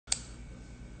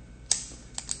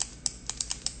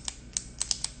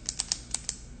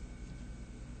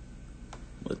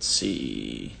Let's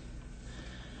see.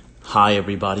 Hi,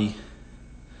 everybody.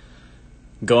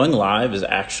 Going live is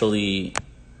actually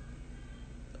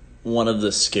one of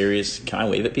the scariest. Can I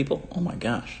wave at people? Oh my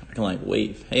gosh. I can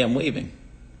wave. Hey, I'm waving.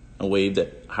 I waved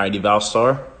at Heidi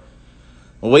Valstar.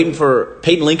 We're waiting for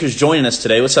Peyton Linker's joining us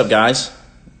today. What's up, guys?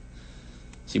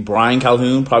 See Brian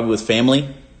Calhoun, probably with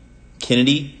family.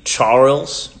 Kennedy,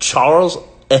 Charles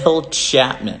L.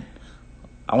 Chapman.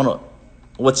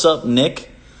 What's up, Nick?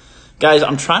 Guys,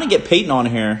 I'm trying to get Peyton on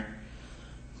here,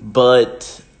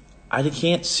 but I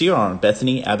can't see her on.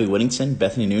 Bethany, Abby Whittington,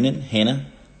 Bethany Noonan, Hannah,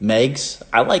 Megs.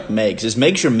 I like Megs. Is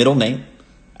Megs your middle name,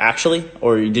 actually?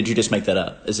 Or did you just make that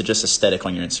up? Is it just aesthetic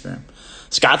on your Instagram?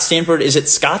 Scott Stanford, is it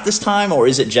Scott this time or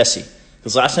is it Jesse?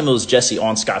 Because last time it was Jesse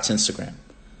on Scott's Instagram.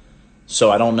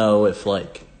 So I don't know if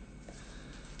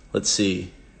let's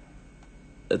see.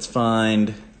 Let's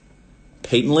find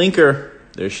Peyton Linker.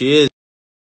 There she is.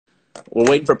 We're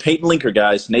waiting for Peyton Linker,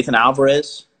 guys. Nathan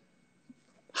Alvarez.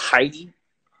 Heidi.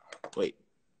 Wait.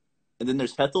 And then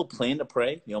there's Hethel, Plan to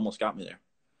Pray. You almost got me there.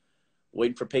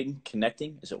 Waiting for Peyton.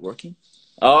 Connecting. Is it working?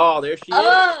 Oh, there she is.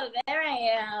 Oh, there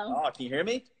I am. Oh, can you hear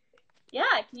me? Yeah,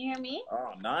 can you hear me?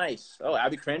 Oh, nice. Oh,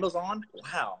 Abby Crandall's on?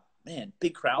 Wow. Man,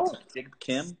 big crowd. Oh, Jacob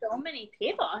Kim. So many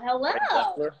people. Hello.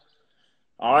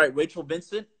 All right, Rachel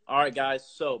Vincent. All right, guys.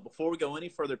 So before we go any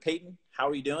further, Peyton, how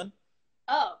are you doing?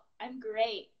 Oh, I'm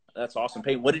great. That's awesome.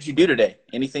 Peyton, what did you do today?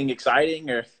 Anything exciting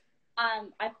or?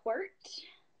 I worked.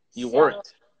 You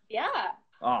worked? Yeah.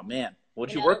 Oh, man.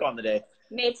 What'd you work on today?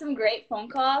 Made some great phone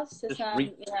calls to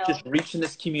just reaching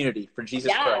this community for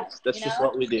Jesus Christ. That's just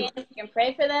what we do. We can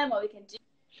pray for them, what we can do.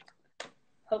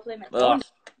 Hopefully my phone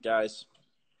guys.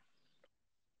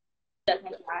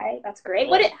 Doesn't die. That's great.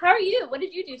 How are you? What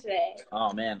did you do today?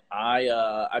 Oh, man.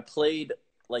 I played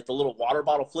the little water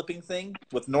bottle flipping thing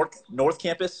with North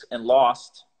Campus and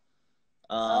lost.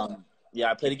 Yeah,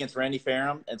 I played against Randy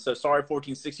Ferrum, and so sorry,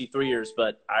 1463ers,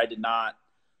 but I did not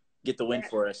get the win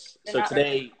for us. So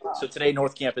today,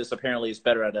 North Campus apparently is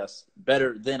better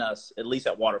than us, at least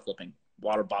at water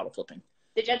bottle flipping.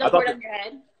 Did you have to pour it on your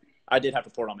head? I did have to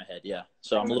pour it on my head, yeah.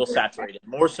 So I'm a little saturated,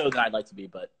 more so than I'd like to be,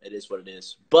 but it is what it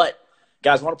is. But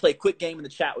guys, I want to play a quick game in the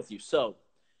chat with you. So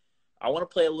I want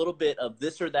to play a little bit of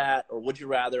this or that, or would you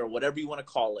rather, or whatever you want to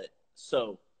call it.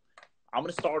 So I'm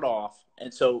going to start off,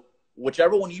 and so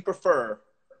whichever one you prefer,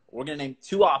 we're going to name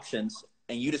two options,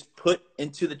 and you just put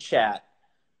into the chat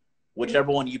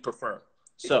whichever one you prefer.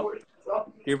 So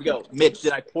here we go. Mitch,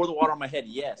 did I pour the water on my head?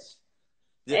 Yes.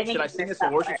 Should I sing us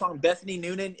a worship song? Bethany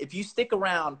Noonan, if you stick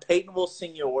around, Peyton will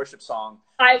sing you a worship song.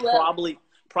 I will.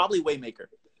 Probably Waymaker.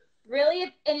 Really?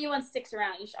 If anyone sticks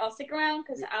around, I'll stick around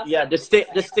because just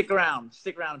stick around.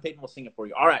 Stick around, and Peyton will sing it for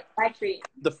you. All right. My treat.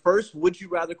 The first would you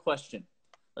rather question.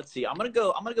 Let's see. I'm gonna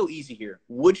go easy here.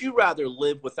 Would you rather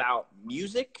live without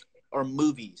music or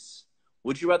movies?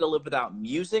 Would you rather live without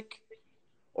music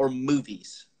or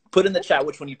movies? Put in the chat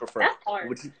which one you prefer. That's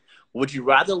hard. Would you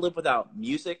rather live without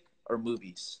music or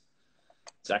movies?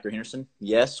 Zachary Henderson,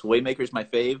 yes. Waymaker is my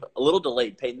fave. A little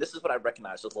delayed, Peyton. This is what I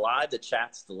recognize. With live, the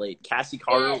chat's delayed. Cassie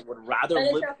Carter would rather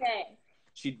live. Okay.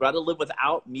 She'd rather live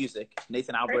without music.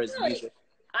 Nathan Alvarez, music.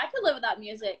 I could live without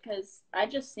music because I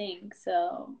just sing.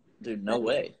 So. Dude, no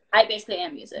way. I basically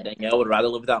am music. Danielle would rather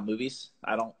live without movies.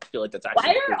 I don't feel like that's actually.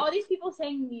 Why are all these people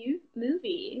saying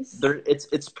movies?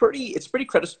 It's pretty spread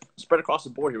across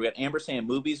the board here. We got Amber saying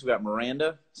movies. We got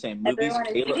Miranda saying movies.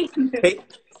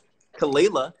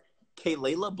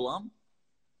 Kayla Blum.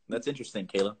 That's interesting,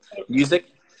 Kayla. Music.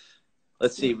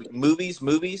 Let's see.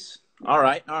 Movies. All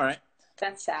right.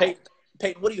 That's sad.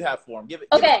 Peyton, what do you have for him? Give it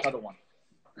another one.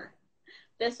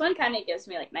 This one kind of gives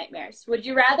me nightmares. Would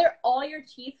you rather all your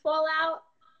teeth fall out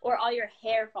or all your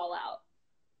hair fall out?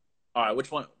 All right, which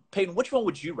one? Peyton, which one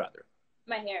would you rather?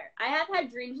 My hair. I have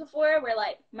had dreams before where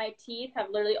my teeth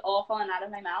have literally all fallen out of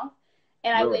my mouth.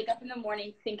 And I wake up in the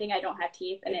morning thinking I don't have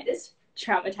teeth, and it is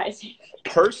traumatizing.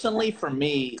 Personally, for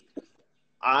me,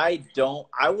 I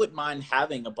wouldn't mind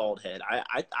having a bald head.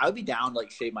 I would be down to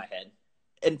shave my head.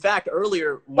 In fact,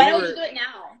 earlier why don't you do it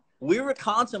now? We were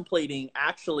contemplating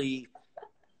actually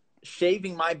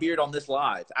shaving my beard on this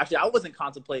live. Actually, I wasn't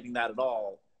contemplating that at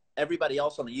all. Everybody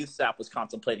else on the youth staff was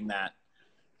contemplating that,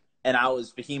 and I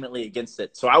was vehemently against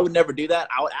it. So I would never do that.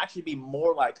 I would actually be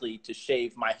more likely to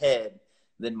shave my head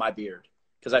than my beard,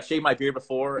 because I've shaved my beard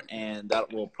before, and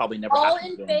that will probably never happen. All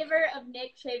in favor of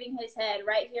Nick shaving his head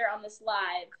right here on this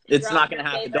live. It's not going to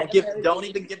happen. Don't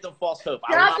even give them false hope.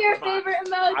 Drop your favorite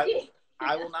emoji.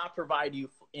 I will not provide you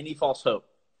any false hope.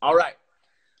 All right.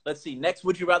 Let's see. Next,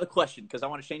 would you rather question? Because I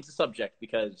want to change the subject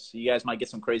because you guys might get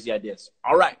some crazy ideas.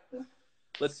 All right.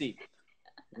 Let's see.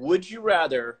 Would you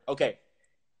rather – okay.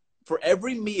 for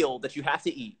every meal that you have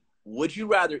to eat, would you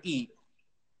rather eat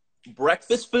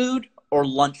breakfast food or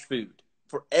lunch food?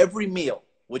 For every meal,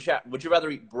 would you rather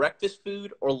eat breakfast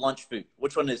food or lunch food?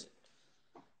 Which one is it?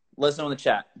 Let us know in the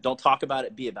chat. Don't talk about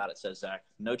it, be about it, says Zach.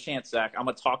 No chance, Zach. I'm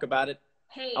going to talk about it.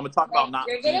 Hey, I'm going to talk about not.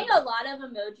 You're getting a lot of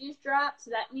emojis dropped,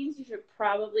 so that means you should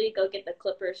probably go get the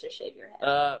clippers to shave your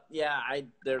head. Yeah,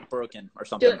 they're broken or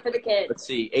something. Do it for the kids. Let's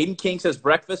see. Aiden King says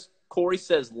breakfast. Corey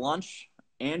says lunch.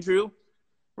 Andrew,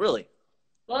 really?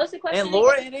 What was the question? And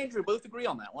Laura and Andrew both agree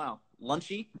on that. Wow.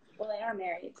 Lunchy. Well, they are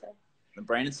married, so. And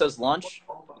Brandon says lunch.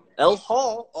 L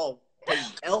Hall. Oh,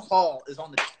 L Hall is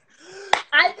on the.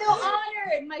 I feel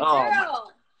honored, my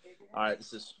girl. All right,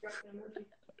 this is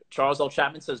Charles L.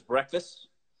 Chapman says breakfast.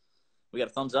 We got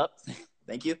a thumbs up.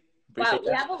 Thank you. Appreciate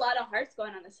that. We have a lot of hearts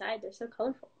going on the side. They're so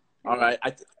colorful. All right.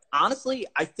 Honestly,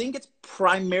 I think it's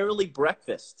primarily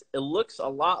breakfast. It looks a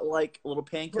lot like a little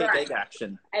pancake egg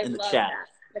action in the chat.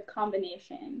 That. The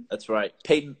combination. That's right.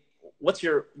 Peyton,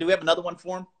 do we have another one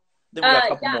for him? Then we got a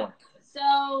couple more.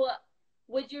 So,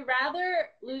 would you rather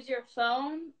lose your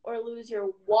phone or lose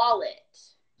your wallet?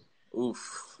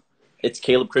 Oof. It's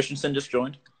Caleb Christensen just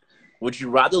joined. Would you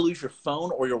rather lose your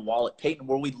phone or your wallet? Peyton,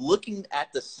 were we looking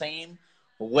at the same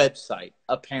website,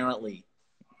 apparently?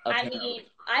 I mean,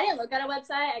 I didn't look at a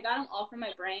website. I got them all from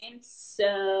my brain,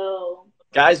 so.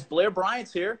 Guys, Blair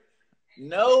Bryant's here.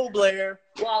 No, Blair.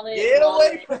 Wallet. Get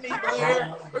away from me,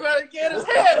 Blair. We're going to get his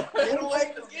head. Get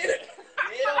away. Let's get it.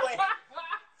 Get away.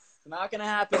 It's not going to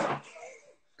happen.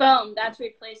 Phone, that's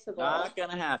replaceable. Not going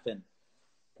to happen.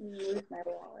 Lose my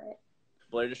wallet.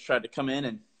 Blair just tried to come in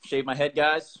and shave my head,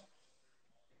 guys.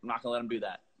 I'm not going to let him do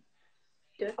that.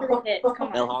 Do it for the kids. Come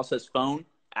on. El Hall says phone.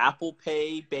 Apple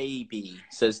Pay baby,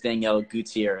 says Danielle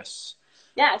Gutierrez.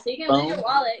 Yeah, so you can lose your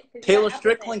wallet. Taylor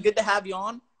Strickland, good to have you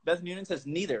on. Beth Noonan says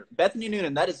neither. Bethany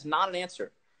Noonan, that is not an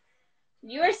answer.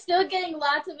 You are still getting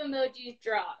lots of emojis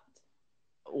dropped.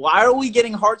 Why are we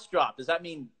getting hearts dropped? Does that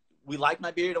mean we like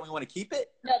my beard and we want to keep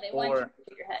it? No, they want you to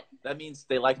keep your head. That means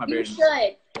they like my beard. You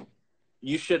should.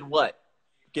 You should what?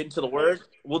 Get into the word?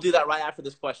 We'll do that right after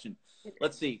this question.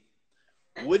 Let's see.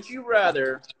 Would you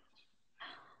rather...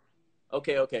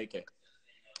 Okay.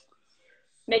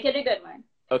 Make it a good one.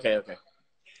 Okay.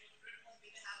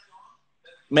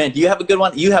 Man, do you have a good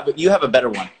one? You have a better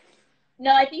one.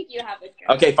 No, I think you have a good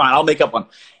one. Okay, fine. I'll make up one.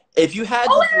 If you had...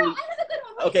 I have a good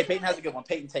one. Okay, Peyton has a good one.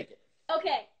 Peyton, take it.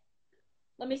 Okay.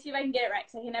 Let me see if I can get it right,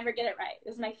 because I can never get it right.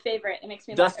 This is my favorite. It makes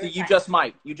me laugh every time.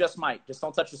 You just might. Just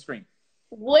don't touch the screen.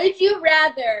 Would you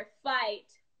rather fight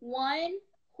 1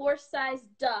 horse-sized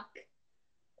duck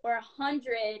or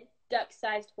 100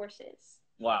 duck-sized horses?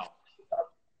 Wow.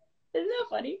 Isn't that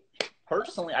funny?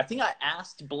 Personally, I think I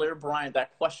asked Blair Bryant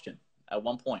that question at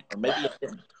one point, or maybe I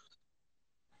didn't.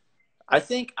 I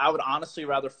think I would honestly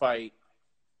rather fight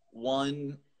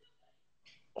 1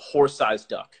 horse-sized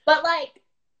duck. But, like,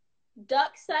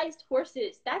 duck-sized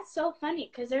horses, that's so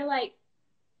funny, because they're, like,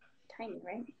 tiny,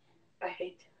 right? I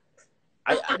hate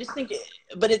I just think,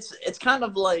 but it's kind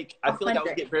of like I feel like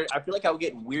I would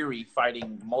get weary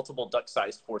fighting multiple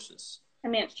duck-sized horses. I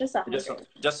mean, it's just 100.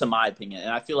 Just in my opinion,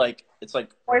 and I feel like it's like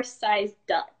horse-sized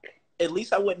duck. At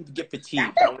least I wouldn't get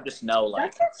fatigued. I would just know, like,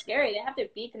 that's not scary. They have their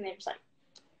beak and they're just like.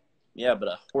 Yeah, but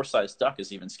a horse-sized duck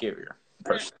is even scarier.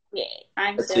 Personally. Yeah,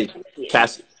 I'm so confused.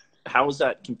 Cassie, how is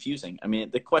that confusing? I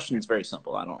mean, the question is very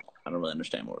simple. I don't really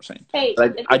understand what we're saying. Hey,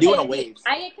 I do want to wave.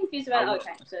 I get confused about it all the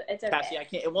time, so it's okay. Cassie, I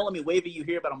can't. It won't let me wave at you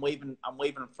here, but I'm waving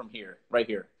from here, right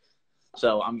here.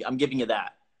 So I'm giving you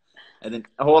that. And then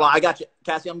hold on, I got you,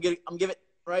 Cassie. I'm giving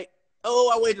right.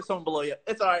 Oh, I waved at someone below you.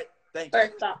 It's all right. Thanks.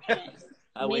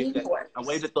 I waved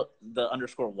at the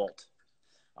underscore Walt.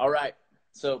 All right.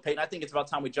 So Peyton, I think it's about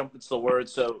time we jump into the word.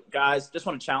 So guys, just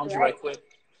want to challenge you right quick.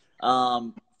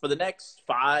 For the next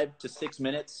 5 to 6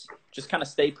 minutes, just kind of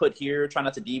stay put here. Try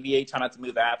not to deviate. Try not to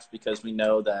move apps, because we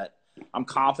know that I'm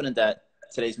confident that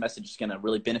today's message is going to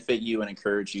really benefit you and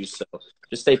encourage you. So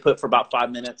just stay put for about 5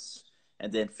 minutes,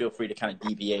 and then feel free to kind of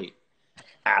deviate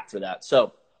after that.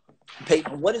 So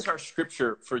Peyton, what is our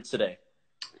scripture for today?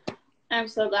 I'm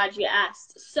so glad you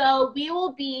asked. So we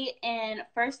will be in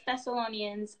 1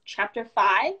 Thessalonians chapter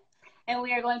 5. And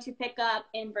we are going to pick up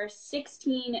in verse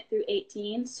 16 through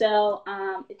 18. So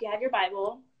if you have your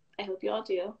Bible, I hope you all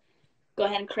do, go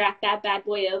ahead and crack that bad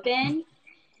boy open.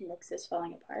 Nick's is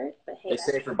falling apart. But hey, they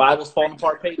say if your Bible's falling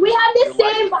apart, Peyton, we have the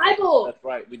same Bible. That's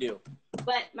right, we do.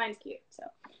 But mine's cute. So,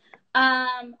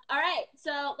 all right.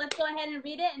 So let's go ahead and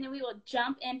read it, and then we will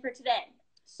jump in for today.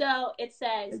 So it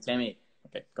says. Hey, Tammy.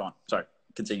 Okay, go on. Sorry.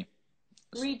 Continue.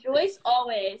 Rejoice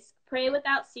always. Pray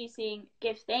without ceasing.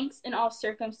 Give thanks in all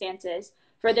circumstances,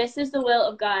 for this is the will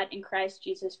of God in Christ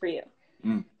Jesus for you.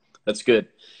 That's good.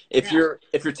 If Yeah.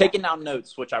 you're taking down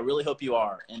notes, which I really hope you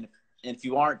are, and if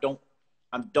you aren't, don't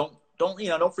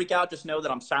freak out. Just know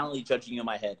that I'm silently judging you in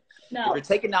my head. If No, you're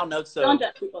taking down notes, don't though,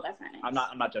 judge people. That's not nice.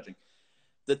 I'm not judging.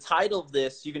 The title of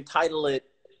this, you can title it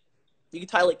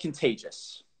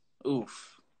Contagious.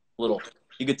 Oof, little.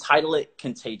 You could title it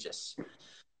Contagious.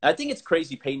 And I think it's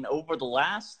crazy, Peyton. Over the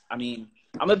last, I mean,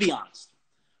 I'm gonna be honest.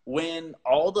 When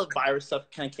all the virus stuff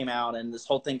kind of came out and this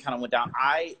whole thing kind of went down,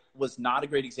 I was not a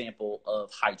great example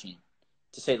of hygiene,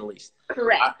 to say the least.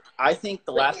 Correct. I think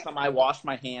the last time I washed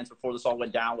my hands before this all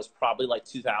went down was probably like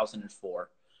 2004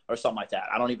 or something like that.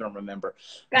 I don't even remember.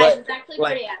 Guys, But it's actually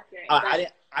like, pretty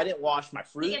accurate. I didn't wash my It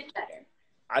fruit. gets better.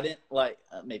 I didn't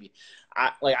maybe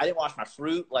I didn't wash my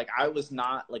fruit. Like, I was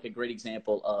not like a great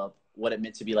example of what it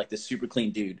meant to be like this super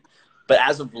clean dude. But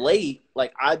as of late,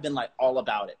 like, I've been like all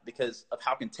about it because of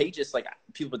how contagious, like,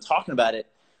 people have been talking about it.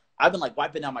 I've been like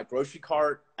wiping down my grocery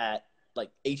cart at like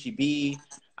HEB.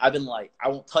 I've been like, I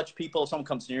won't touch people. If someone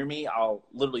comes near me, I'll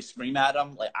literally scream at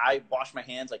them. Like, I wash my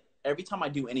hands. Like, every time I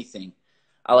do anything,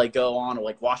 I like go on or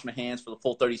like wash my hands for the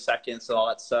full 30 seconds and all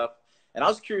that stuff. And I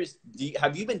was curious,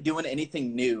 have you been doing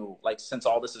anything new, like, since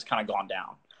all this has kind of gone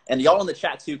down? And y'all in the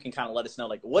chat too can kind of let us know,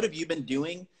 like, what have you been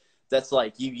doing that's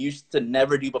like you used to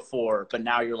never do before, but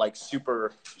now you're like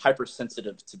super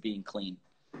hypersensitive to being clean?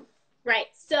 Right.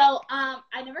 So I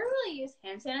never really use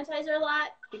hand sanitizer a lot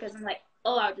because I'm like,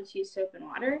 oh, I'll just use soap and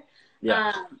water.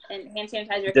 Yeah. And hand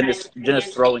sanitizer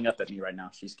Jenna's throwing up at me right now.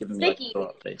 She's giving me sticky. like a throw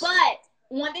up face. But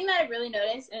one thing that I really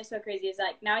noticed, and it's so crazy, is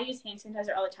like now I use hand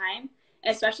sanitizer all the time,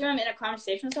 and especially when I'm in a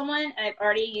conversation with someone and I've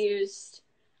already used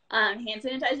hand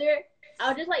sanitizer,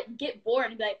 I'll just like get bored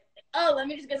and be like, oh, let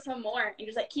me just get some more and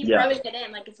just like keep rubbing it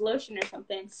in like it's lotion or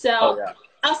something. So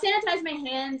I'll sanitize my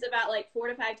hands about like 4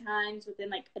 to 5 times within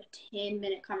like a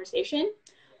 10-minute conversation.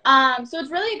 So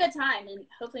it's really a good time, and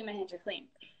hopefully my hands are clean.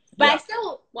 But I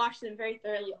still wash them very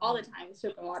thoroughly all the time with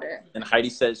soap and water. And Heidi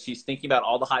says she's thinking about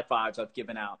all the high fives I've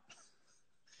given out.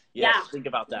 Yes, think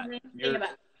about that. Think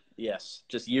about it. Yes,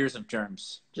 just years of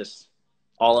germs, just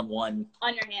all in one.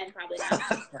 On your hand, probably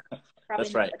not.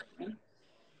 That's right.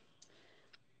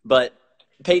 But,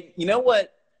 Peyton, you know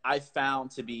what I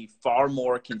found to be far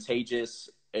more contagious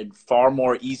and far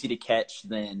more easy to catch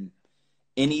than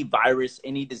any virus,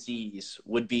 any disease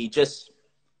would be just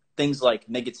things like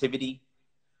negativity,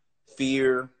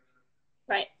 fear,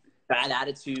 right, bad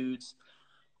attitudes.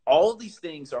 All of these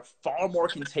things are far more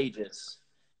contagious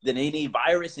than any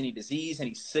virus, any disease,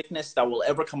 any sickness that will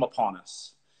ever come upon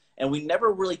us. And we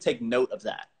never really take note of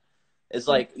that. It's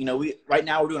like, you know, right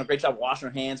now we're doing a great job washing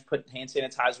our hands, putting hand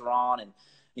sanitizer on, and,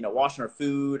 you know, washing our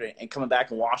food and coming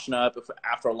back and washing up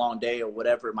after a long day or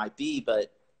whatever it might be.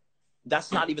 But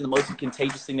that's not even the most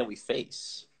contagious thing that we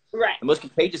face. Right. The most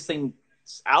contagious things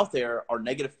out there are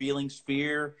negative feelings,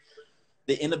 fear,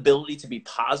 the inability to be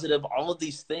positive. All of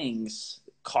these things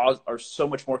are so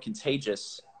much more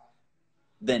contagious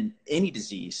than any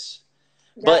disease.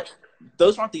 Yeah. But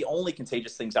those aren't the only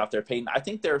contagious things out there, Peyton. I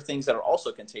think there are things that are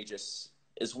also contagious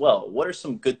as well. What are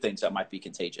some good things that might be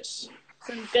contagious?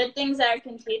 Some good things that are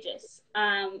contagious.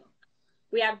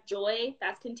 We have joy.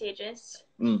 That's contagious.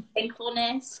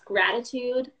 Thankfulness,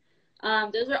 gratitude.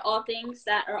 Those are all things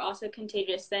that are also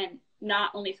contagious, then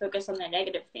not only focus on the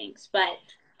negative things. But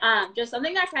just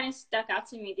something that kind of stuck out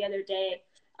to me the other day.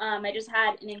 I just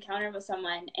had an encounter with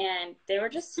someone, and they were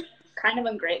just kind of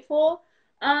ungrateful.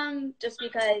 Just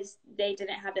because they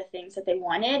didn't have the things that they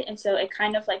wanted. And so it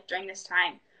kind of like during this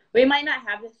time, we might not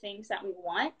have the things that we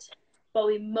want, but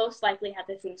we most likely have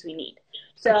the things we need.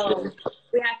 So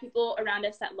we have people around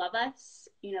us that love us.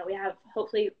 You know, we have,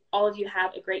 hopefully all of you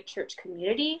have a great church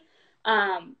community.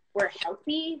 We're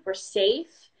healthy, we're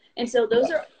safe. And so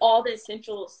those are all the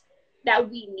essentials that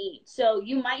we need. So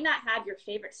you might not have your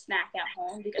favorite snack at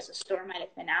home because the store might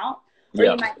have been out, or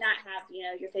you might not have, you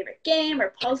know, your favorite game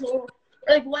or puzzle,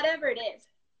 or like whatever it is.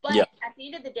 But at the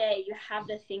end of the day, you have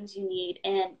the things you need,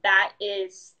 and that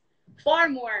is far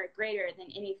more greater than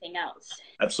anything else.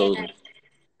 Absolutely. And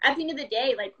at the end of the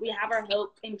day, like, we have our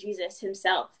hope in Jesus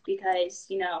himself, because,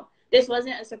 you know, this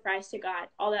wasn't a surprise to God,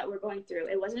 all that we're going through.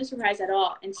 It wasn't a surprise at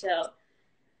all. And so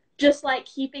just like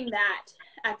keeping that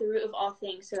at the root of all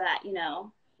things, so that, you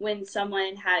know, when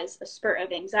someone has a spurt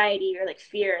of anxiety or like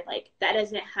fear, like that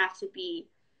doesn't have to be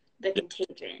the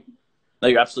contagion. No,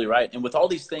 you're absolutely right. And with all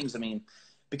these things, I mean,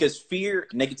 because fear,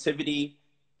 negativity,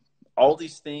 all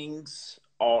these things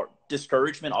are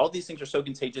discouragement. All these things are so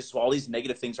contagious. So all these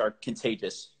negative things are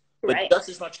contagious, but just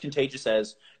as much contagious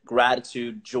as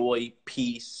gratitude, joy,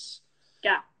 peace.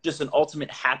 Yeah. Just an ultimate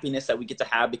happiness that we get to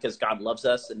have because God loves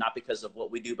us, and not because of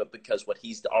what we do, but because what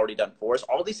he's already done for us.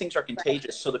 All these things are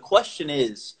contagious. So the question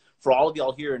is, for all of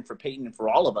y'all here and for Peyton and for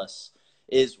all of us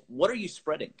is, what are you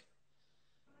spreading?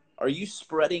 Are you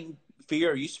spreading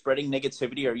fear? Are you spreading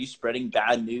negativity? Are you spreading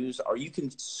bad news? Are you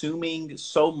consuming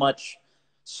so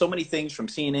many things from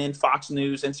CNN, Fox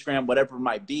News, Instagram, whatever it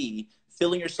might be,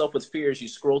 filling yourself with fear as you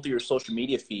scroll through your social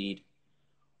media feed?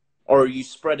 Or are you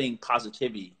spreading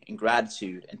positivity and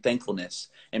gratitude and thankfulness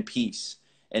and peace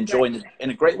and joy? Right.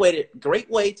 And a great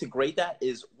way to grade that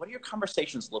is, what do your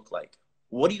conversations look like?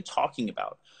 What are you talking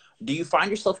about? Do you find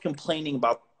yourself complaining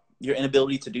about your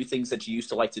inability to do things that you used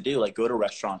to like to do, like go to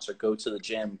restaurants or go to the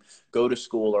gym, go to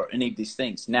school, or any of these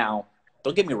things? Now,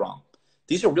 don't get me wrong.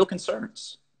 These are real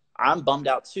concerns. I'm bummed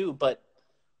out too, but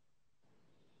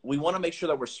we want to make sure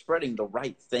that we're spreading the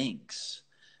right things.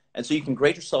 And so you can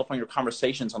grade yourself on your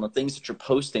conversations, on the things that you're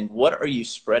posting. What are you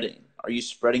spreading? Are you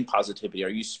spreading positivity? Are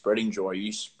you spreading joy? Are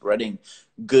you spreading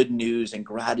good news and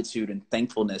gratitude and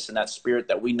thankfulness and that spirit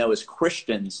that we know as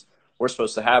Christians we're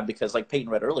supposed to have? Because like Peyton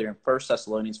read earlier in 1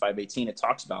 Thessalonians 5:18, it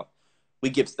talks about we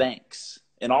give thanks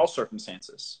in all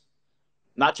circumstances,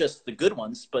 not just the good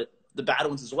ones, but the bad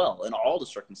ones as well. In all the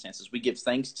circumstances, we give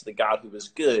thanks to the God who is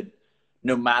good,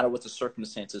 no matter what the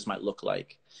circumstances might look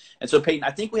like. And so, Peyton,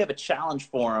 I think we have a challenge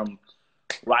for him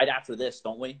right after this,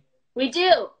 don't we? We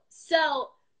do. So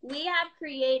we have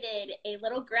created a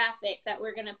little graphic that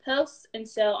we're going to post, and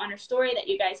so on our story, that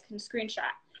you guys can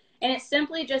screenshot. And it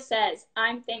simply just says,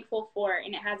 I'm thankful for,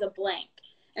 and it has a blank.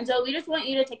 And so we just want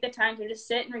you to take the time to just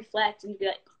sit and reflect and be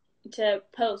like, to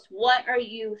post, what are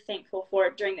you thankful for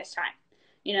during this time?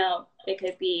 You know, it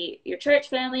could be your church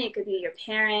family, it could be your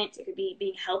parents, it could be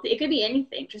being healthy, it could be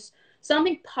anything, just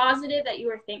something positive that you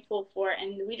are thankful for.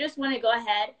 And we just want to go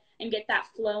ahead and get that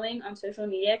flowing on social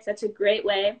media, because that's a great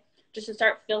way just to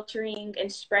start filtering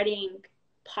and spreading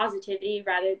positivity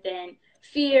rather than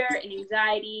fear and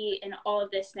anxiety and all of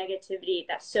this negativity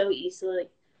that so easily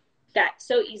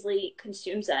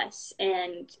consumes us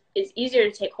and is easier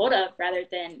to take hold of, rather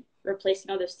than replacing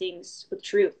all those things with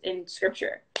truth in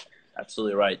scripture.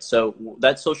 Absolutely right. So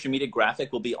that social media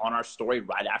graphic will be on our story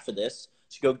right after this.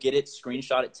 So go get it,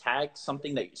 screenshot it, tag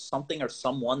something or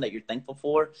someone that you're thankful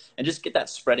for, and just get that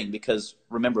spreading. Because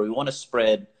remember, we want to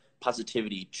spread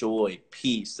positivity, joy,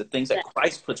 peace, the things that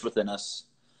Christ puts within us,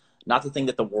 not the thing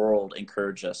that the world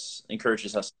encourages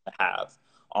us to have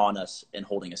on us and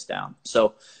holding us down.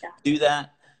 So do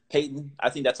that. Peyton, I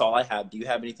think that's all I have. Do you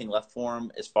have anything left for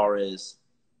him as far as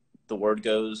the word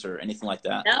goes or anything like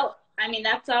that? No, I mean,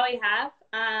 that's all we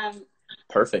have.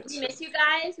 Perfect. We miss you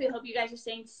guys. We hope you guys are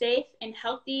staying safe and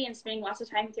healthy and spending lots of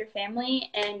time with your family.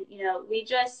 And, you know, we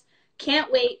just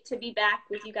can't wait to be back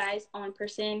with you guys in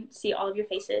person, see all of your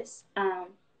faces.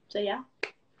 So, yeah.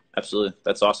 Absolutely.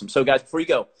 That's awesome. So, guys, before you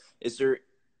go, is there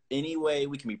any way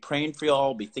we can be praying for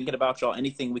y'all, be thinking about y'all,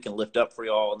 anything we can lift up for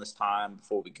y'all in this time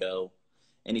before we go?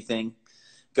 Anything?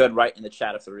 Go ahead, write in the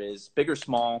chat if there is. Big or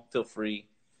small, feel free.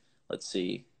 Let's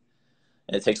see.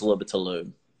 And it takes a little bit to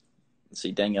load. Let's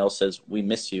see. Danielle says, we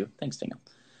miss you. Thanks, Danielle.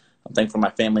 I'm thankful for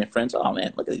my family and friends. Oh,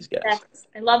 man, look at these guys. Yes,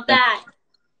 I love that.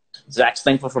 Zach's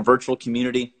thankful for virtual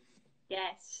community.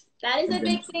 Yes. That is a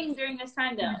big thing during this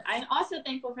time, though. I'm also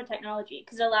thankful for technology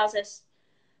because it allows us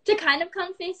to kind of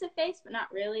come face to face, but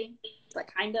not really, but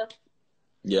kind of.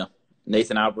 Yeah.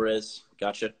 Nathan Alvarez.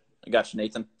 Gotcha. I got you,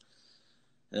 Nathan.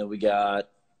 And then we got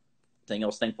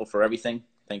Danielle's thankful for everything.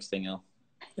 Thanks, Danielle.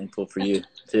 Thankful for you,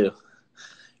 too.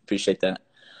 Appreciate that.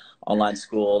 Online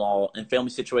school and all, and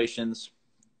family situations.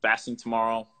 Fasting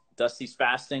tomorrow. Dusty's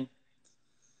fasting.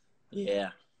 Yeah.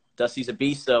 Dusty's a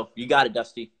beast, though. You got it,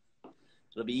 Dusty.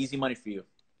 It'll be easy money for you.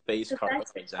 Phase card.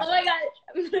 Okay, exactly. Oh, my gosh.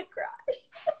 I'm going to cry.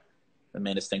 The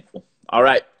man is thankful. All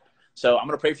right. So I'm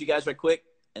going to pray for you guys right quick,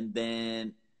 and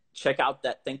then check out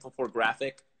that thankful for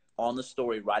graphic on the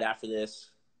story right after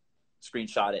this.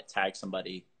 Screenshot it, tag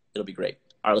somebody. It'll be great.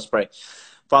 All right, let's pray.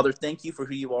 Father, thank you for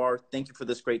who you are. Thank you for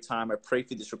this great time. I pray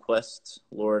for these requests.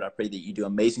 Lord, I pray that you do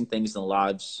amazing things in the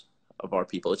lives of our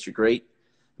people. It's your great,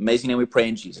 amazing name we pray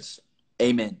in Jesus.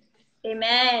 Amen.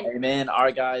 Amen. Amen. All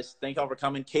right, guys. Thank y'all for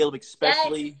coming. Caleb,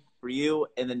 especially for you.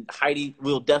 And then Heidi,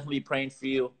 we'll definitely be praying for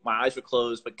you. My eyes were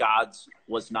closed, but God's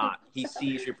was not. He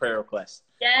sees your prayer request.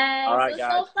 Yes. All right, it was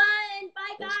guys. so fun.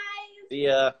 Bye, guys. See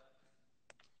ya.